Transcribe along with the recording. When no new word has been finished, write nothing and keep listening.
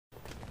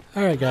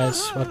Alright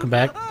guys, welcome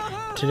back.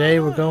 Today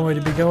we're going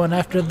to be going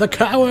after the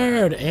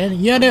coward and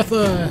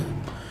Yennifer!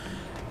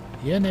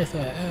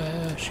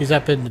 Yennifer, she's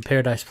up in the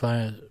Paradise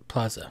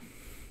Plaza.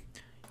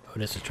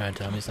 Otis is trying to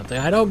tell me something.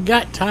 I don't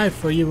got time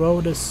for you,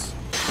 Otis.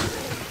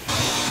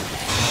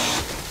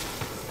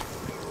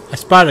 I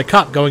spotted a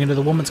cop going into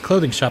the woman's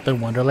clothing shop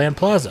in Wonderland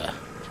Plaza.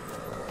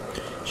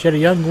 She had a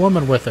young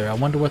woman with her. I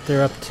wonder what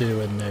they're up to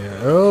in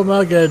there. Oh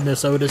my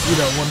goodness, Otis, you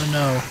don't want to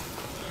know.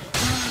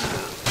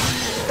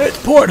 It's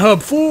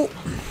Pornhub, fool!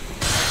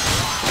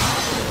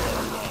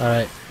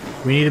 Alright,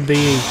 we need to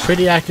be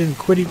pretty active,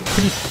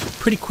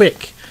 pretty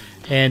quick.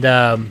 And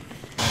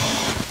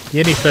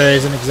Yennifer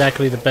isn't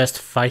exactly the best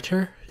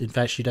fighter. In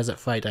fact, she doesn't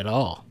fight at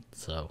all.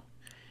 So,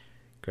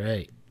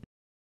 great.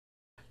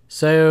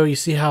 So, you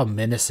see how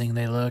menacing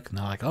they look? And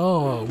they're like,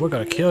 oh, we're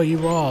gonna kill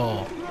you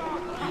all.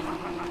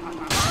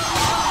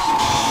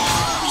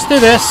 Just do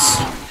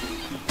this.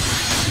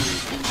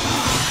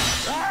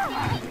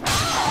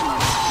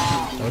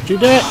 Don't you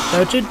do it!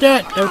 Don't you do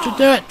it! Don't you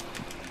do it!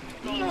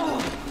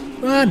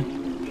 Run!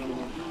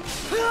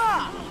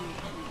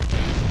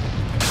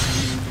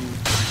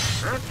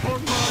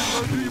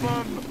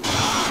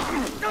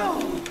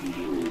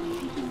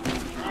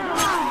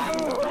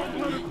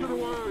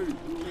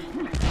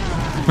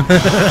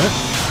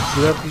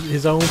 Give up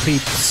his own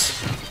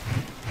peeps.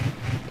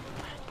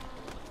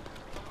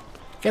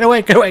 Get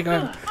away! Get away!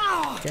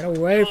 Get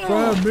away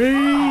from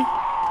me!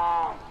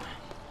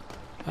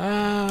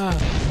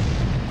 Ah!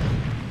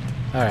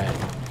 Alright.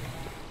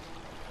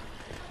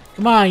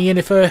 Come on,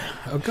 Yennifer.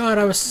 Oh god,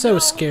 I was so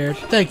scared.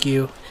 Thank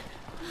you.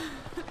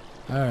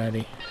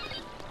 Alrighty.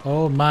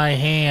 Hold my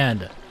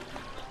hand.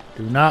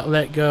 Do not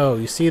let go.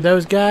 You see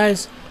those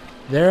guys?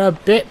 They're a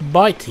bit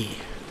bitey.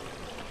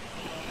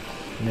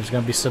 And there's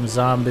gonna be some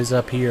zombies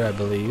up here, I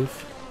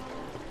believe.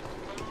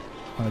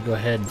 I'm gonna go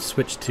ahead and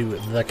switch to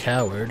the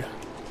coward.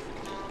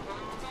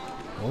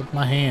 Hold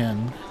my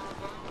hand.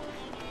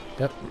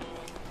 Yep.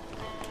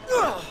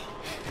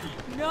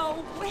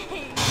 No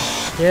way.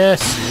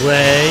 Yes,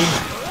 way.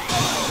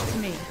 To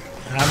me.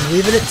 I'm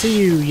leaving it to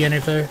you,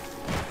 Yennifer.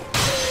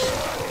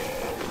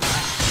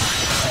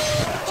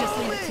 Just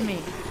leave it to me.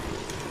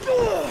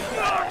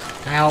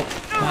 Ow,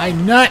 my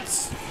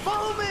nuts!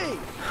 Follow me!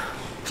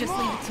 Just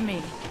leave it to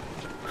me.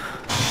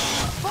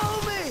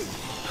 Follow me!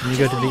 You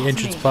go to the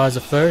entrance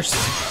plaza first.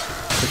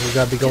 Because we're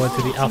gonna be going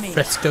to the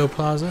Alfresco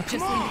Plaza.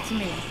 Just leave it to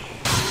me.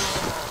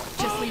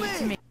 Just leave it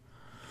to me.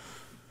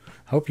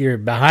 Hope you're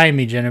behind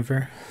me,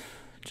 Yennifer.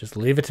 Just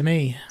leave it to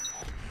me.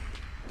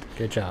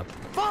 Good job.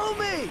 Follow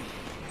me!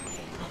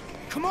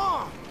 Come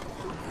on!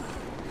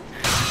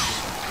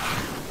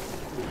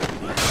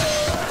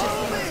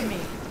 Follow me!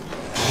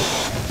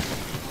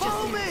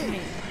 Follow me!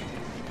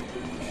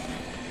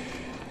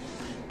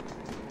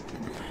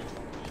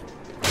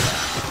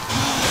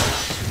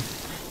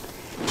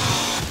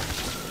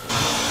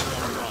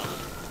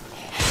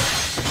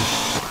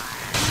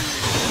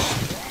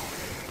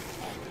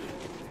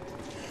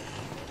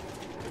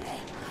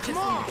 Come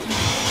on.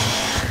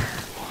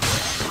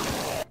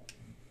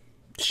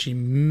 She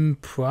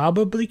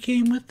probably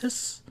came with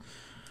us.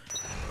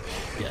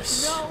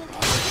 Yes. No.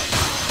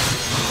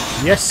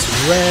 Yes,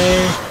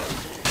 Ray.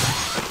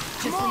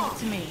 Just leave it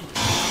to me.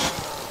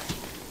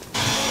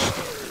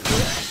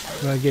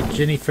 I'm gonna get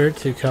Yennifer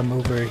to come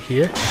over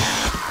here.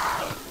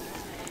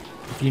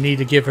 If you need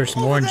to give her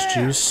some orange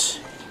juice,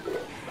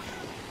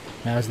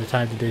 now's the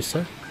time to do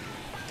so.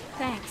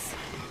 Thanks.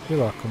 You're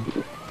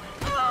welcome.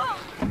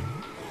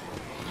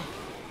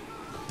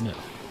 No.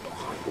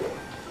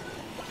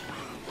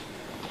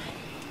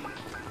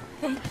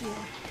 Thank you.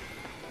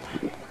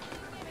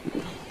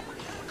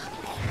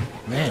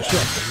 Man, she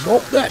has to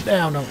gulp that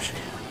down, don't she?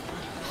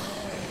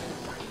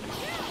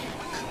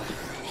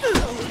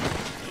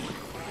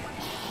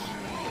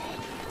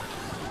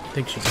 I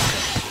think she's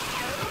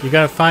okay. You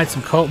gotta find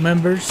some cult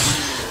members.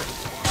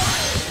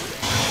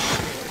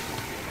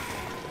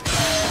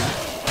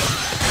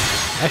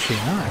 Actually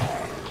not.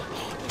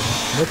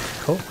 Look,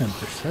 cult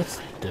members. That's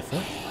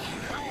different.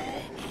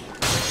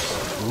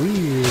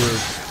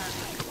 Weird.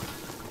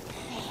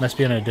 Must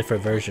be on a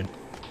different version.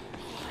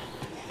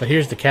 But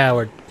here's the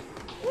coward.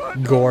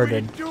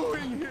 Gordon.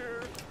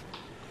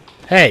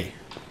 Hey!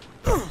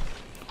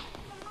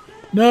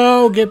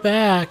 No, get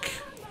back!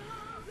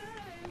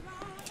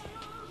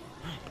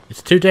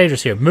 It's too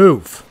dangerous here.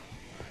 Move!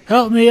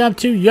 Help me, I'm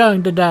too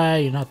young to die.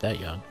 You're not that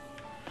young.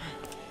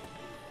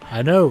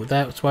 I know,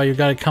 that's why you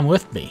gotta come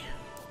with me.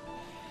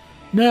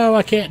 No,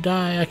 I can't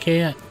die, I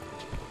can't.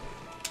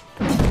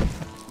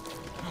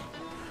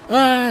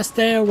 Ah,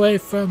 stay away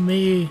from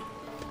me.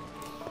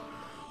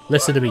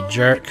 Listen to me,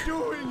 jerk.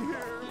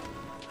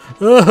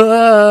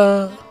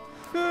 You're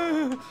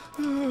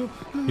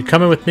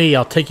coming with me,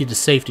 I'll take you to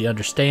safety,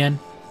 understand?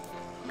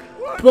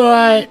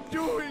 But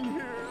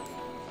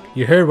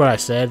you heard what I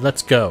said,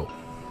 let's go.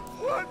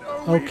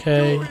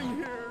 Okay.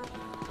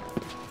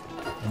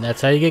 And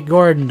that's how you get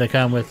Gordon to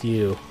come with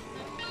you.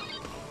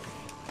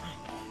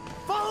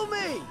 Follow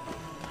me!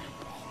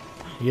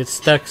 You get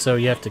stuck, so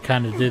you have to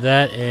kind of do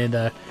that. And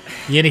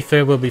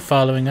Yennifer will be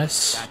following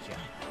us.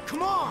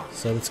 Come on!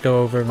 So let's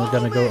go over, and we're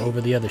gonna go over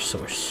the other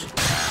source.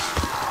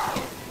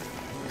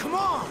 Come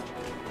on!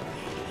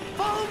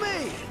 Follow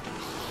me!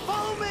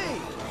 Follow me!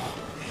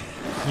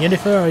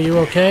 Yennifer, are you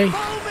okay?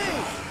 Follow me!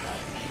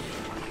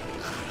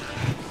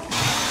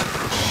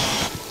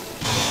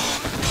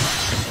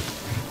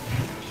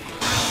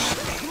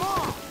 Come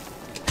on!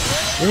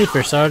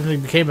 Yennifer suddenly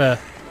became a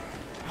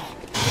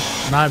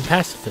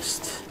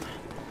non-pacifist.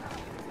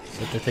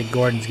 Except I think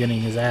Gordon's getting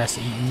his ass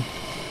eaten.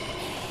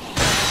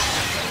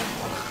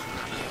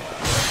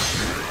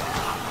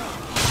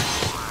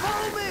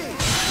 Follow me!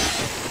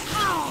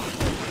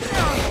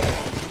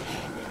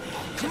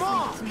 Come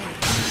on!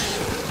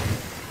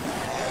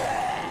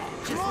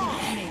 Come on!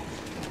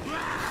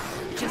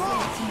 Just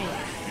leave it to me.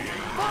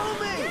 Follow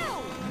me!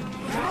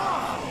 Come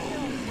on!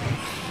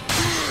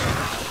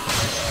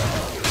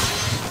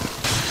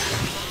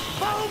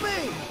 Follow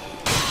me!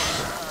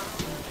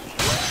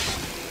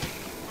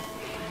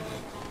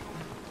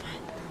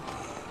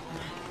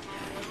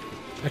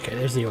 Okay,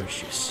 there's the orange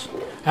juice.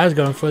 I was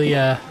going for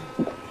the,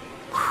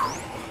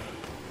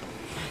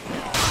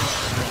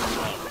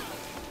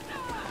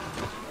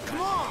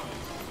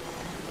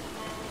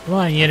 Come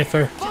on,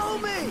 Yennifer. Follow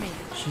me!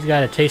 She's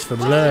got a taste for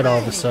blood all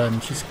of a sudden.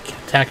 She's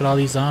attacking all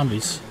these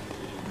zombies.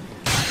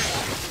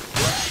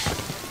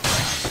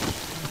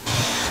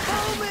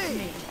 Follow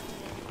me!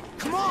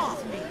 Come on!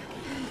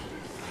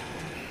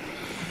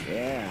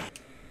 Yeah.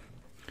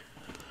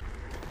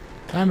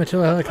 Time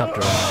until a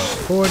helicopter arrives.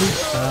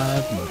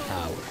 45 more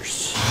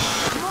hours.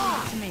 Come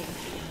on! To me.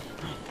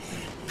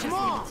 Come Leave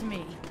on! it to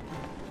me.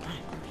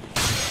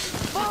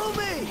 Follow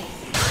me!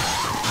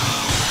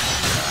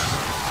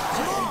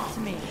 To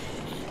me.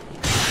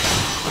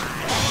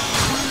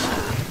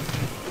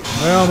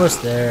 We're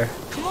almost there.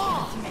 Come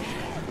on!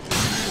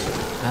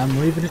 I'm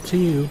leaving it to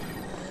you.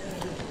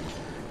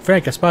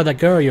 Frank, I spotted that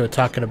girl you were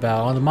talking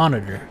about on the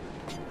monitor.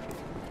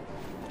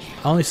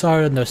 I only saw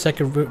her in the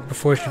second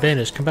before she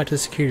vanished. Come back to the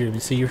security room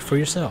and see her for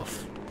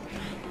yourself.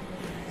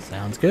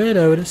 Sounds good,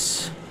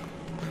 Otis.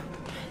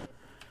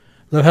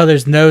 Love how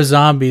there's no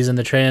zombies in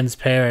the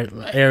transparent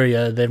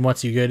area. Then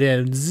once you get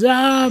in,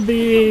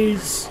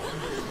 zombies!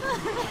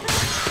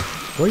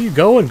 Where are you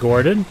going,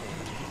 Gordon?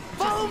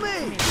 Follow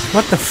me!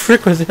 What the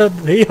frick was that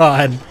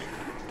Leon?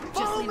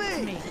 Follow Just leave it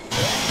to me!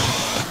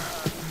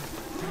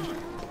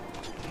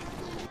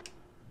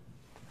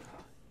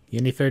 me.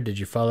 Yennifer, did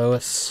you follow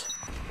us?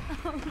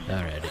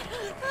 Alrighty.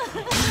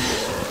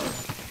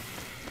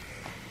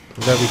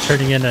 We're gonna be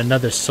turning in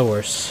another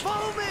source.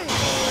 Follow me!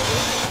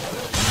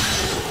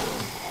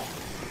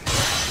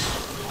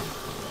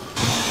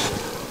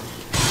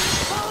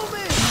 Follow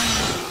me!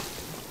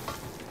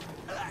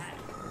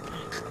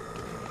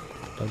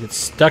 Don't get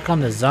stuck on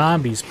the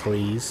zombies,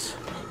 please.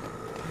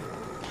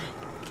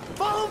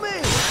 Follow me!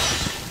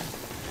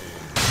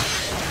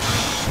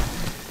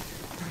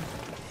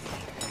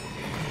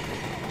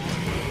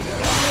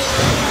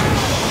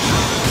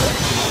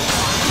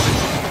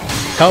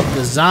 Help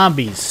the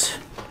zombies.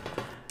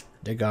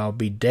 They're gonna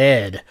be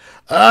dead.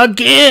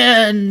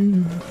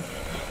 Again!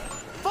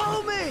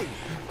 Follow me!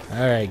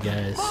 Alright,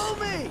 guys. Follow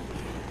me!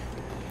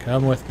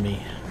 Come with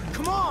me.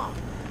 Come on!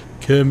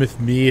 Come with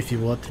me if you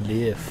want to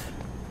live.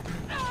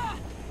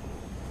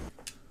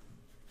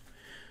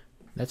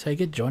 That's how you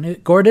get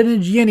Gordon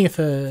and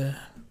Yennifer.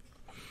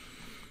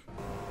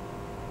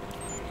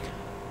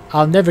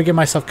 I'll never get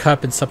myself caught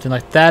up in something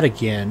like that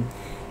again.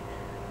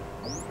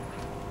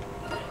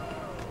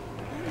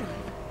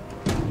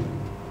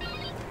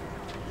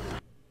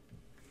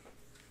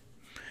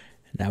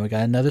 Now we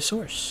got another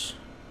source.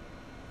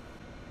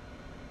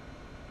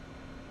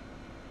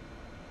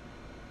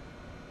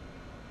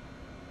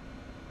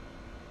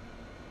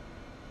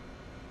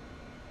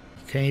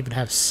 You can't even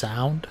have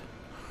sound.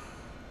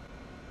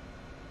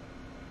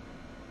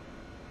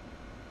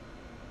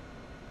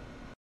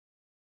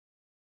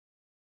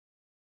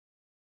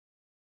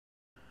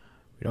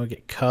 We don't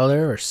get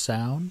color or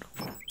sound.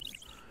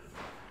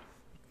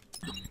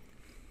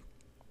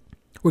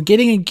 We're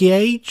getting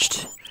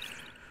engaged.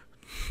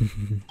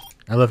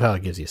 I love how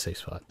it gives you a safe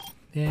spot.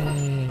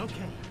 Yay.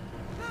 Okay.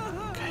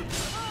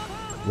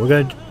 We're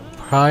gonna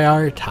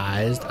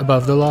prioritize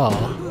above the law.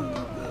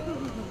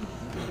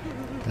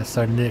 That's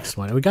our next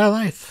one. We got a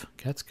life.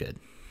 That's good.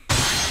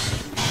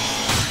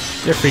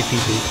 They're free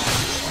people.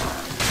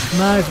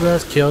 Might as well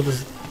kill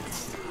the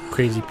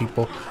crazy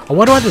people. I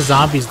wonder why the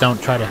zombies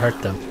don't try to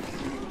hurt them.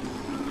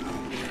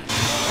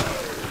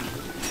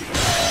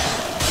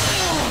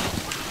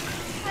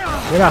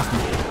 Get off me.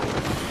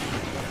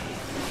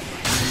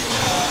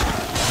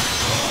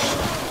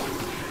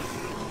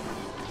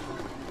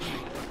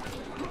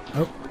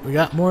 Oh, we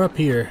got more up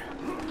here.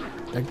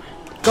 They're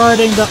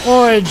guarding the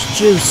orange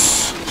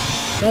juice.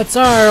 That's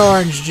our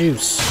orange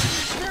juice.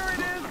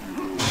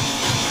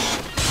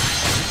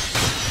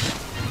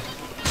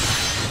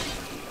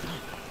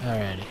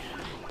 Alrighty.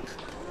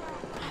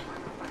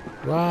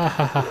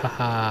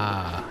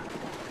 Wahahaha.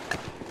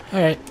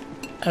 Alright,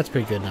 that's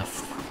pretty good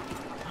enough.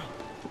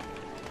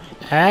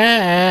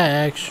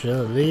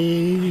 Actually,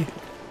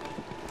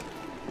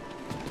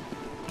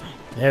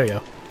 there we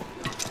go.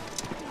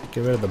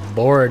 Get rid of the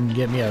board and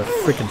get me a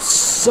freaking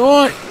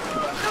sword.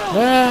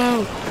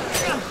 No!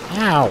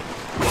 Ow!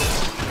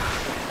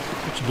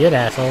 What you get,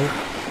 asshole?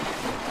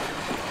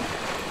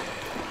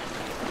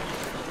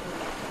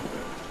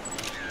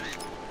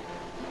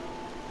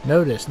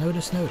 Notice,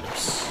 notice,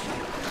 notice.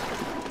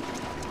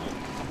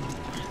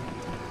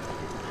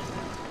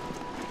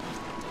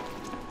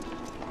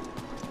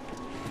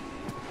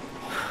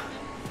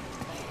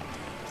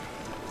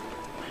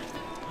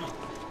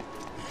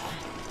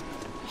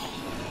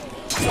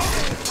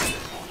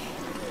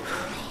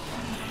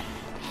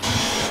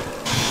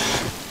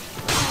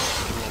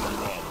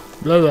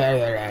 Blah, blah,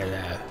 blah, blah,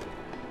 blah.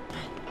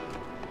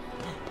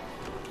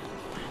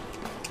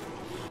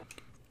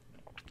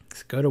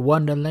 Let's go to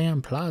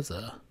Wonderland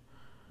Plaza.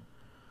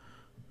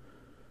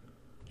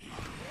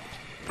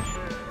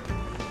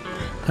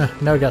 Huh,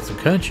 now we got some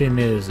country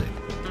music.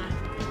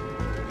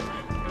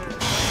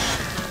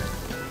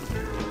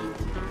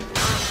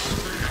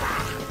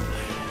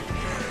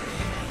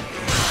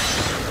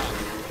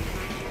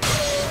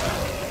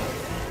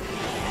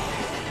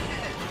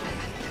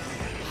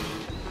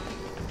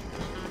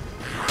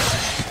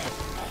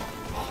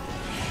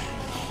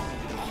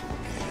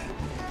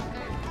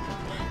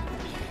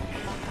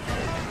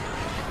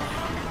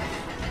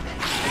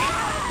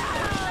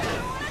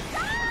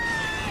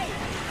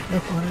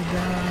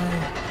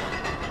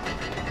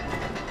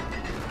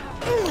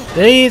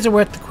 These are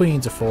what the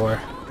queens are for.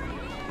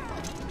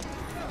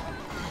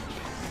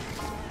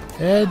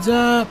 Heads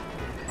up!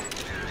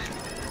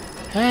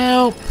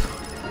 Help!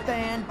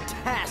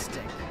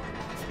 Fantastic.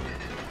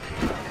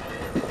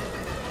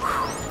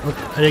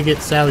 Oh, I didn't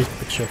get Sally's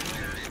picture.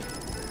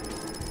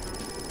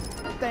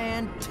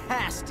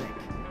 Fantastic.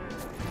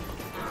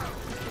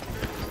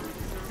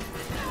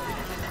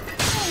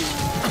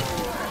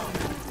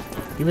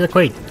 Give me the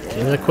queen. Give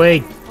me the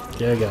queen.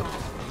 There we go.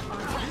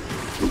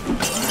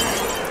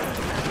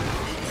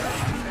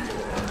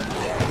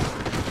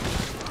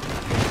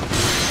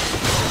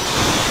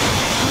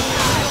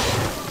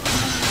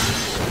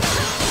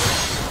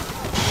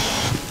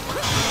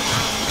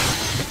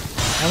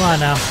 Come on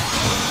now.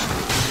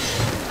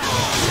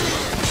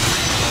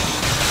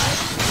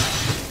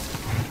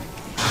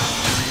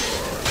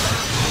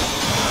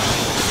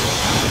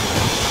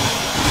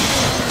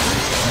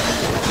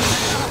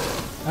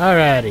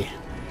 Alrighty.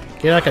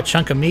 Get like a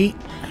chunk of meat.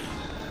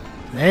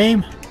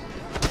 Aim.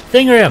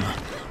 Finger him.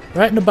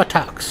 Right in the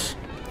buttocks.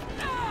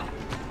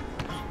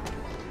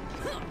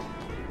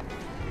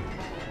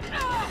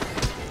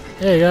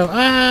 There you go.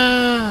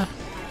 Ah!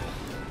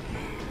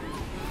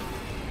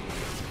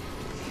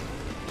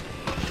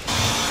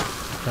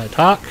 Can I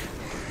talk?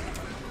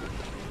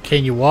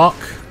 Can you walk?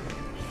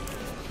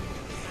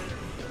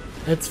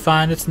 It's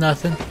fine, it's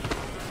nothing.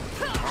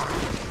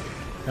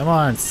 Come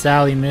on,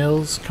 Sally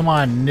Mills. Come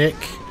on, Nick.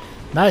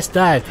 Nice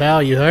dive,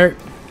 pal. You hurt?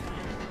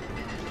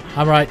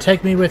 I'm right.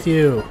 Take me with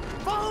you.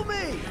 Follow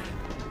me.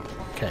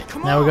 Okay,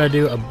 now we're gonna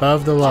do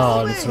Above the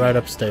Law, and it's right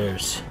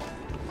upstairs.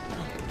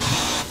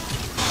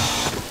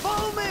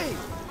 Follow me.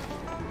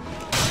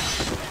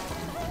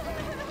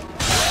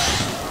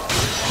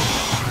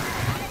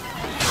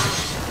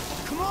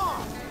 Come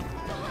on.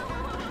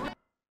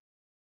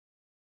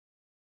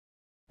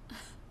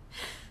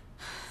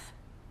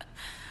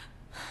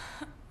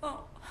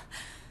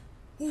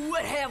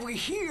 What have we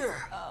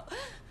here?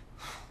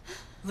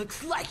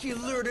 Looks like you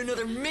lured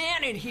another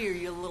man in here,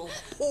 you little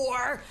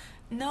whore.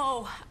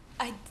 No,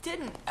 I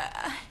didn't.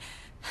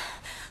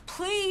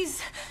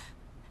 Please,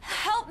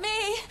 help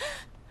me.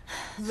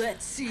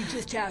 Let's see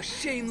just how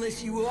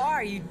shameless you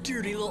are, you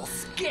dirty little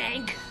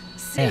skank.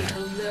 Say Man,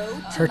 hello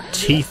to her my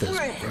teeth little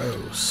is friend.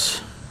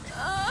 gross.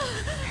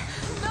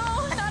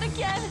 No, not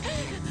again.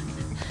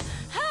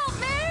 Help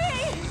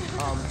me.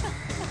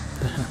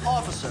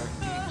 Officer.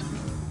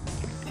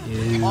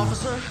 You.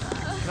 Officer,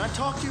 can I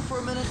talk to you for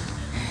a minute?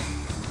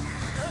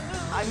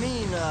 I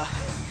mean,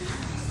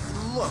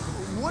 look,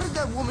 what did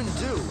that woman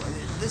do?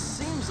 This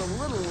seems a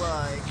little,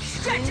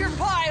 Shut your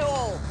pie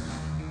hole!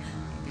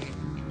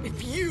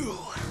 If you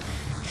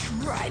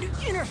try to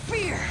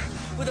interfere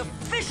with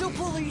official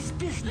police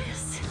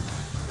business,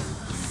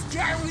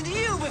 start with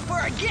you before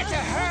I get to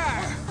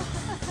her!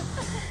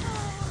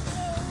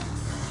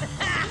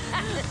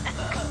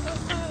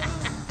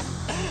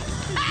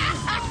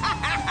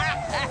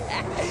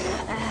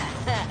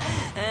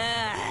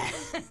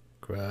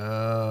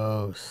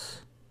 Gross.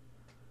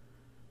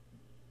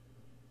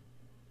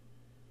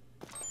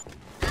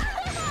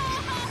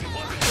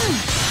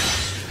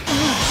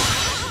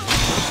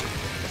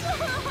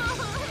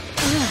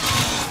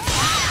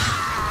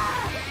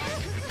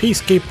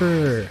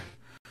 Peacekeeper.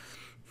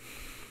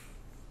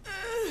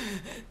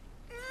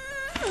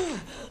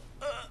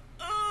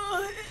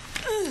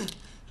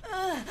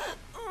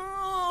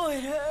 Oh,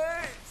 it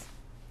hurts.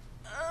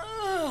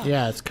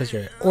 Yeah, it's because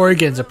your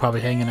organs are probably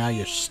hanging out of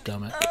your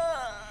stomach.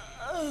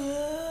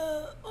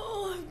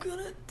 Oh, I'm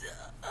gonna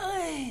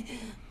die.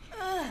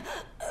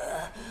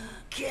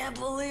 Can't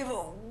believe it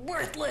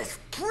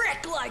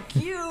prick like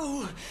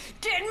you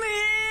did me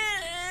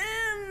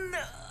in.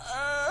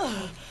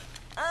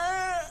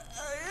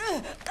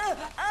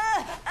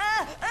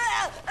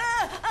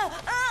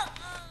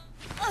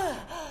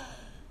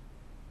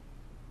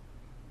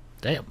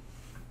 Damn.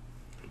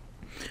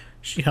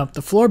 She humped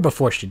the floor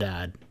before she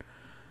died.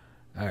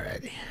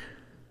 Alrighty.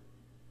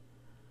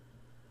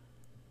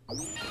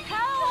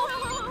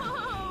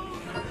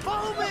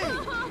 Follow me!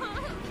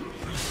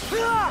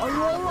 Are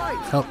you alright?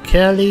 Help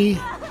Kelly,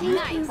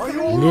 Nice. Are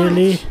you alright?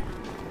 Lily,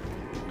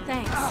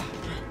 Thanks.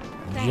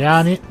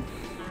 Janet,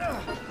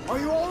 Are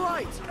you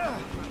alright?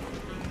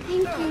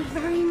 Thank you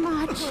very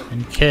much.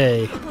 and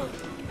Kay.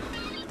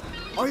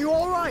 Are you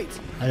alright?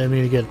 I didn't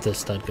mean to get this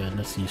stud gun.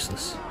 That's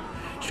useless.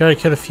 She tried to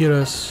kill a few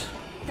of us.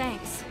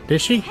 Thanks.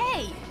 Did she?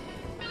 Hey!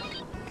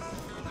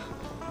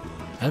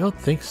 I don't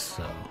think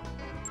so.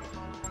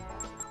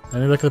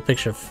 Let me look at the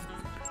picture of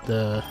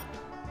the...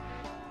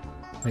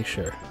 Make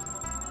sure.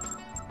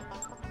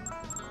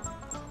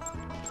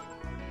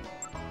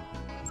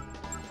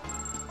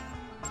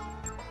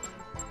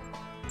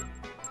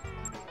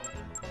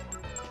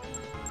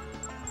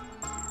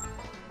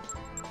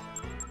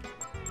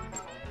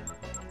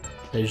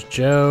 There's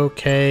Joe,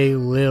 Kay,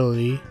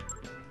 Lily,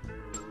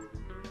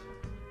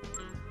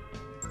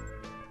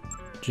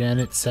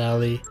 Janet,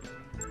 Sally.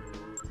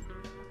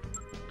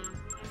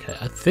 Okay,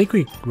 I think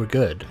we're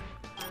good.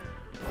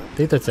 I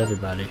think that's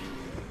everybody.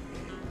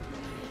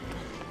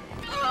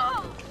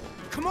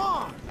 Come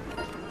on!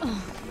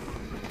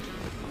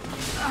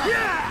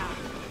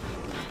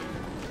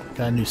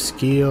 Got a new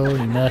skill.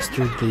 You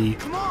mastered the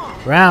Come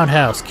on!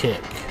 roundhouse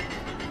kick.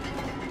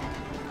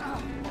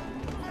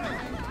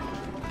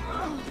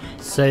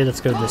 Say,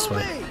 let's go this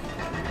way.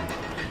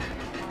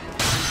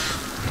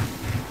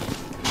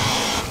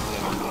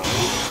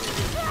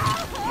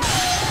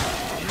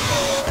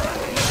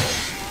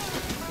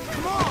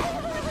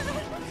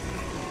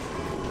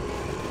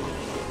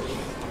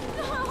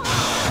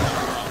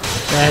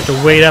 I had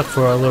to wait up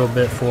for a little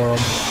bit for him.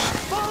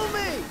 Follow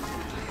me!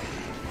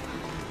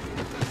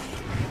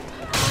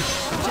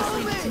 Just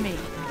leave it to me.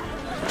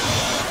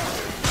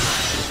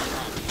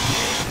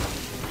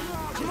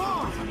 Come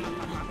on!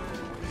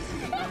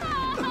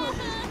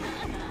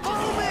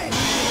 Follow me!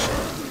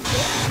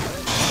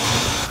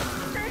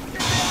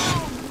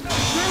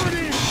 There it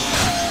is!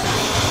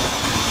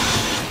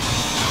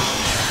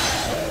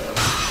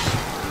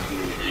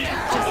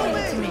 Just leave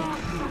it to me.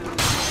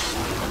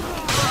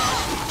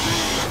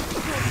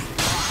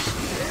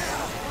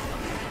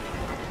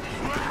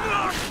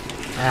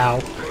 Ow.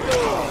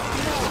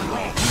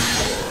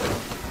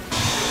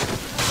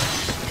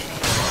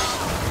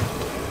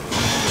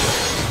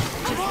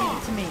 Just leave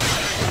it to me.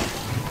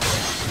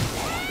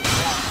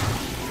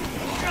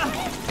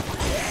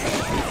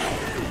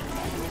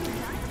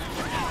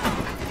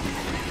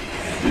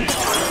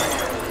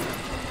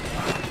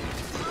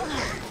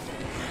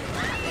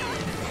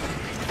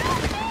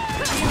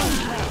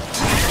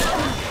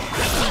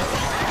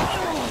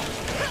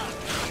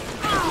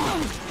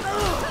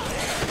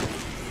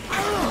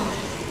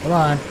 Come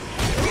on.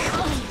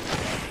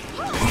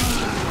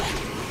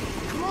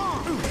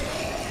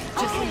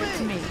 Just leave it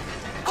to me.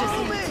 Just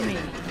leave it to me.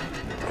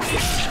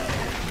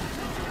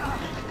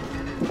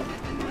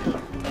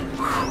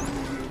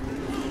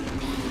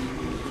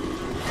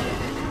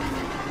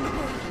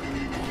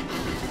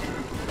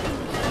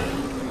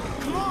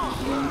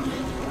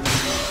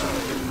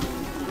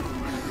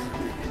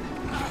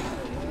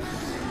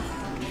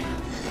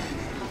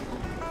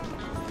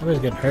 Nobody's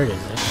getting hurt, is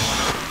it?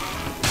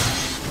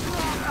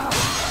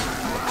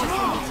 Just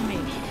leave it to me.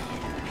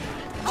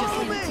 Just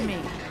leave it to me.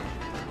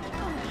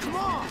 Come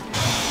on!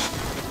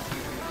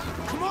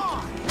 Come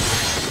on!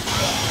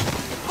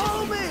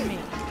 Follow me! Me.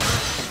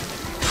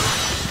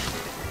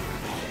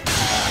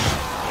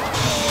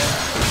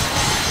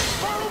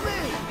 Follow me!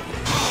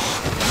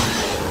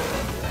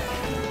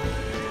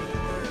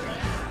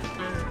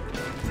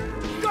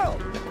 Go!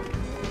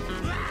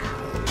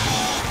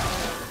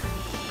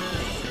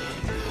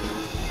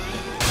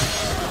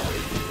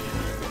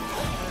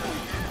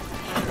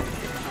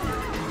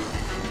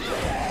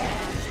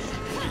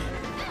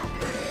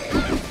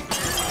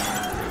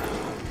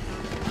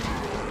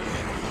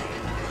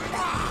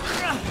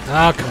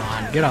 Oh, come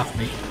on. Get off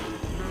me.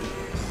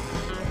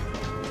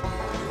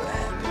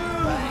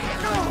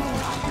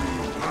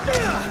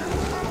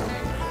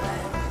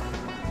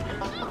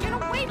 Get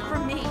away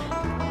from me.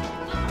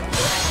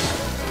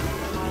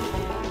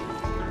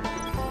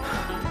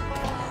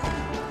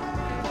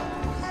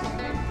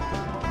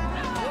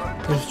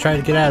 He's trying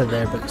to get out of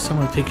there, but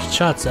someone takes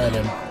shots at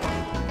him.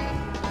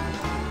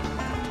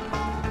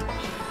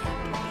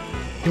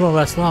 He won't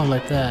last long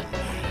like that.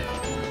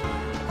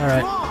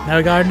 Alright, now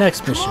we got our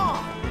next mission.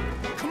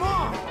 Come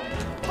on!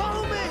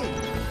 Follow me!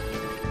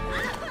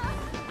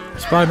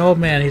 Spot an old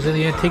man. He's in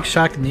the antique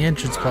shop in the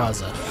entrance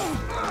plaza.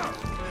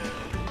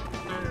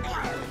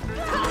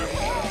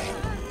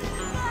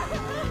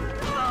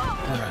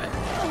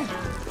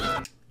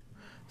 Alright.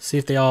 See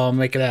if they all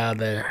make it out of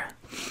there.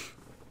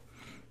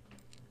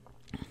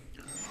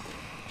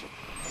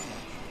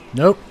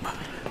 Nope.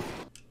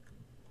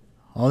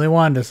 Only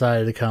one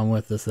decided to come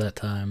with us that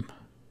time.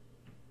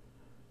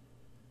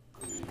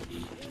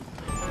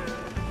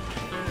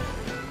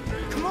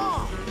 Come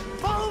on,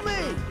 follow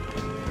me.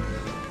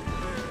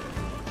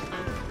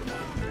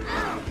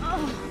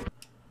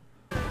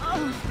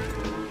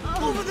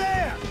 Over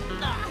there.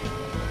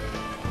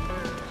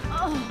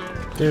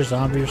 Is there a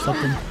zombie or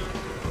something?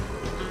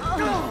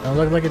 Don't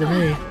look like it to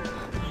me.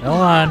 Go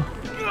on.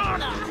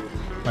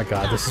 My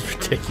God, this is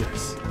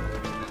ridiculous.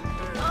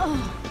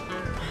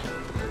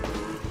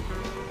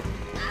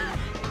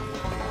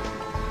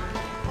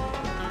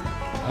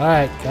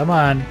 Alright, come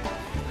on.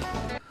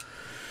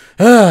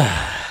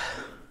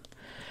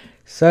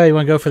 So, you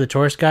want to go for the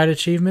tourist guide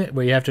achievement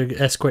where you have to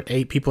escort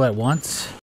 8 people at once?